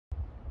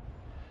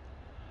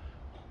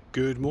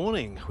Good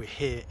morning. We're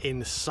here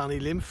in sunny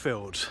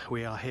Lindfield.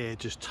 We are here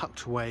just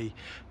tucked away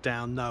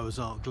down Noah's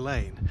Ark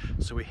Lane.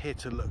 So we're here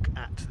to look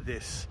at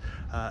this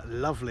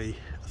lovely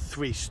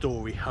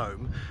three-storey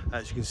home.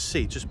 As you can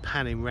see, just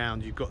panning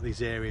round, you've got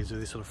these areas of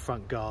these sort of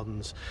front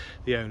gardens.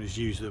 The owners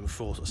use them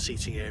for sort of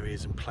seating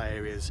areas and play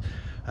areas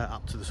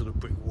up to the sort of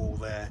brick wall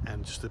there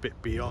and just a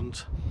bit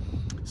beyond.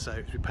 So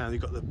as we pan,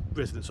 you've got the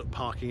residence sort of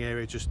parking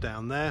area just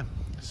down there.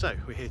 So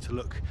we're here to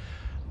look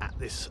at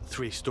this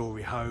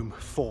three-storey home,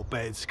 4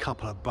 beds,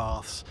 couple of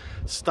baths,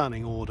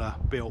 stunning order,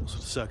 built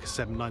sort of circa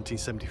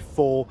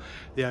 1974.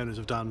 The owners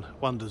have done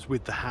wonders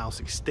with the house,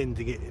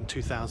 extending it in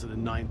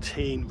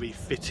 2019,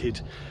 refitted.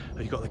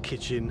 You've got the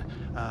kitchen,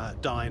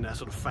 diner,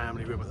 sort of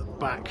family room at the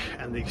back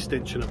and the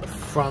extension at the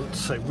front.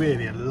 So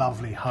really a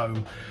lovely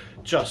home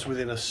just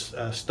within a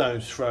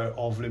stone's throw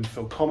of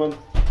Lindfield Common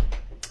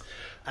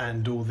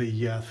and all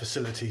the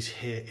facilities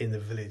here in the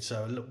village.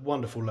 So a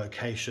wonderful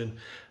location,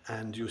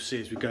 and you'll see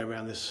as we go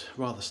around this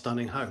rather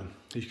stunning home.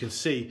 As you can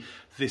see,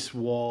 this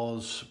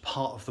was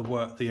part of the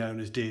work the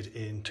owners did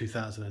in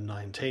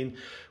 2019,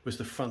 was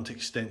the front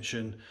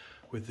extension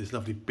with this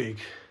lovely big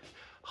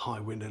high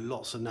window,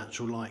 lots of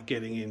natural light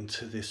getting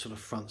into this sort of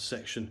front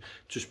section.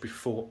 Just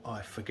before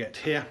I forget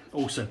here,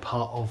 also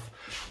part of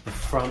the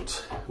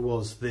front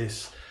was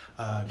this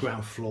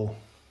ground floor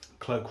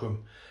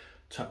cloakroom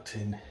tucked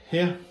in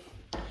here.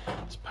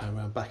 Let's pan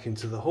around back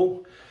into the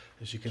hall.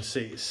 As you can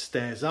see, it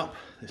stairs up.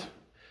 This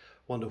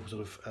wonderful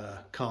sort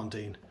of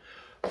Carndine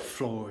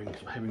flooring,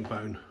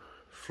 herringbone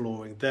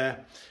flooring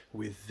there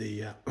with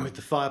the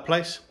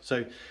fireplace.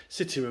 So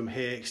sitting room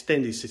here,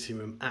 extended sitting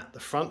room at the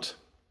front.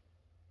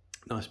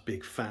 Nice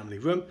big family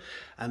room,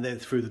 and then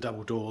through the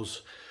double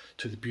doors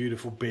to the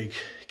beautiful big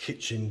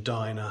kitchen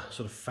diner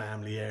sort of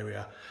family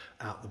area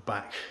out the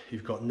back.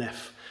 You've got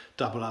Neff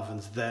double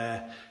ovens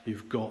there.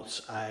 You've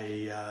got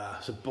a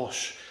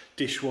Bosch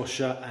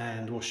dishwasher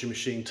and washing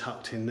machine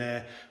tucked in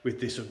there with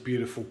this sort of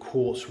beautiful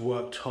quartz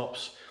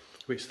worktops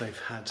which they've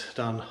had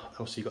done.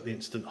 Also you've got the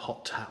instant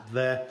hot tap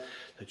there.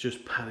 They're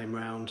just panning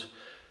round.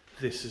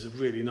 This is a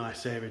really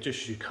nice area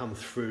just as you come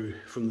through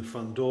from the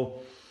front door.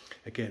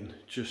 Again,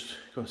 just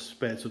got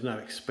spared sort of no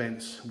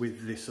expense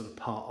with this sort of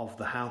part of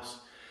the house.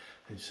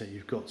 And so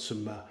you've got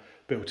some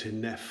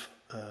built-in Neff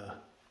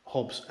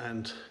hobs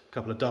and a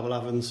couple of double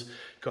ovens.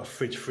 Got a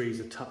fridge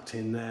freezer tucked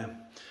in there.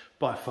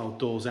 Bifold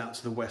doors out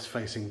to the west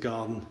facing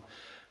garden,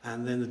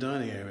 and then the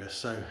dining area.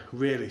 So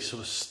really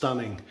sort of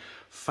stunning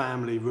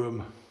family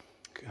room.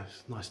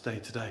 Nice day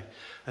today.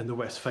 And the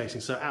west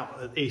facing, so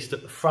out at east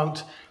at the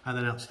front and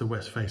then out to the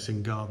west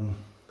facing garden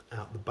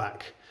out the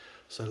back.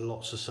 So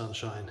lots of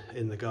sunshine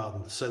in the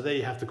garden. So there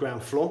you have the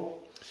ground floor.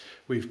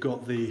 We've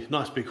got the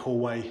nice big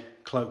hallway,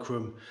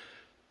 cloakroom,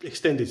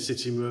 extended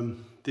sitting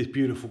room, this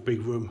beautiful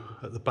big room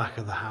at the back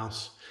of the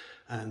house,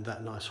 and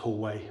that nice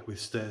hallway with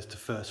stairs to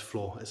first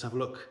floor. Let's have a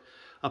look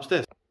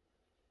upstairs.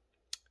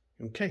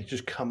 Okay,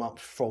 just come up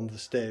from the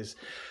stairs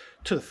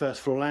to the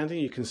first floor landing.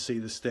 You can see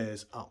the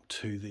stairs up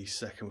to the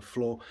second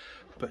floor,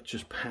 but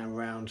just pan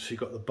round. So you've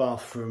got the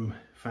bathroom,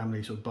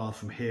 family sort of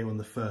bathroom here on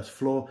the first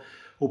floor,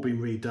 all been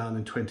redone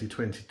in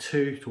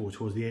 2022,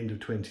 towards the end of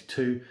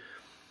 22.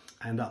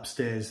 And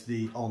upstairs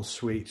the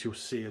ensuite you'll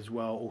see as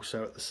well,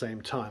 also at the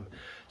same time.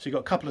 So you've got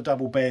a couple of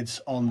double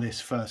beds on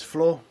this first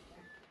floor.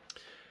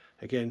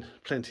 Again,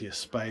 plenty of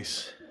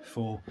space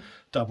for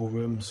double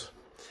rooms.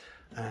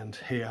 And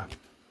here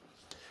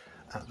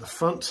at the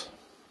front,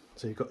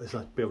 so you've got this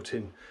like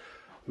built-in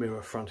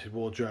mirror fronted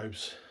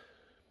wardrobes.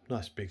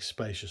 Nice big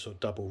spacious or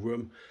double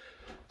room.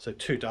 So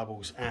 2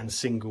 doubles and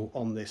single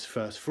on this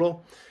first floor.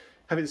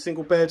 Having a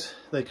single bed,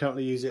 they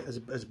currently use it as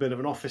a bit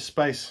of an office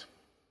space.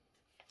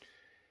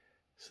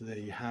 So there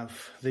you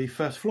have the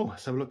first floor.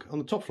 Let's have a look on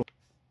the top floor.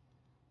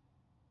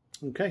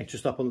 Okay,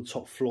 just up on the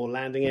top floor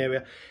landing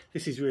area.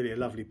 This is really a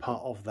lovely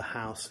part of the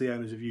house. The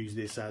owners have used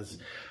this as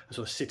a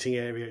sort of sitting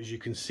area as you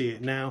can see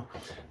it now.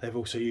 They've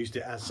also used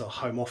it as a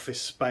home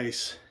office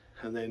space,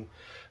 and then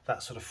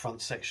that sort of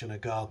front section of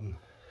garden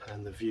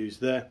and the views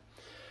there.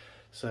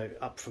 So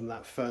up from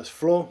that first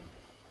floor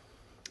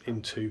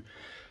into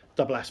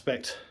double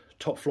aspect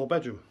top floor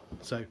bedroom.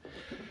 So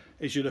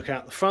as you look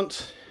out the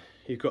front,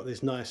 you've got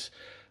this nice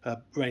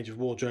range of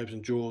wardrobes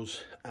and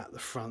drawers at the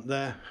front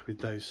there with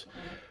those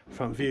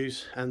front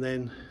views, and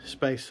then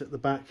space at the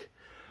back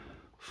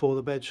for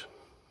the bed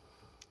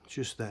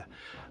just there,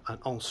 an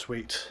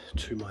ensuite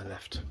to my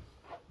left.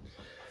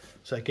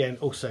 So again,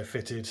 also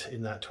fitted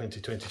in that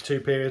 2022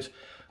 period.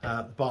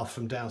 The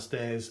bathroom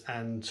downstairs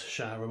and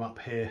shower room up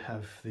here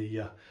have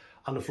the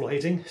underfloor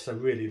heating, so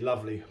really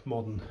lovely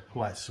modern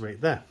white suite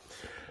there.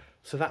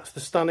 So that's the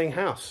stunning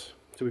house.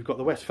 So we've got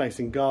the west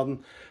facing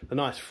garden, the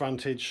nice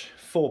frontage,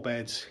 4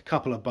 beds,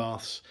 couple of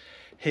baths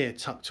here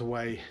tucked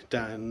away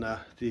down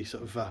the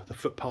sort of the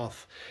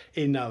footpath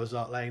in Noah's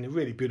Ark Lane. A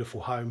really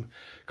beautiful home,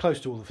 close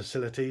to all the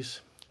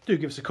facilities. Do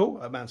give us a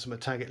call at Mansomer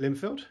Tag at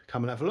Lindfield.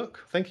 Come and have a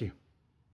look. Thank you.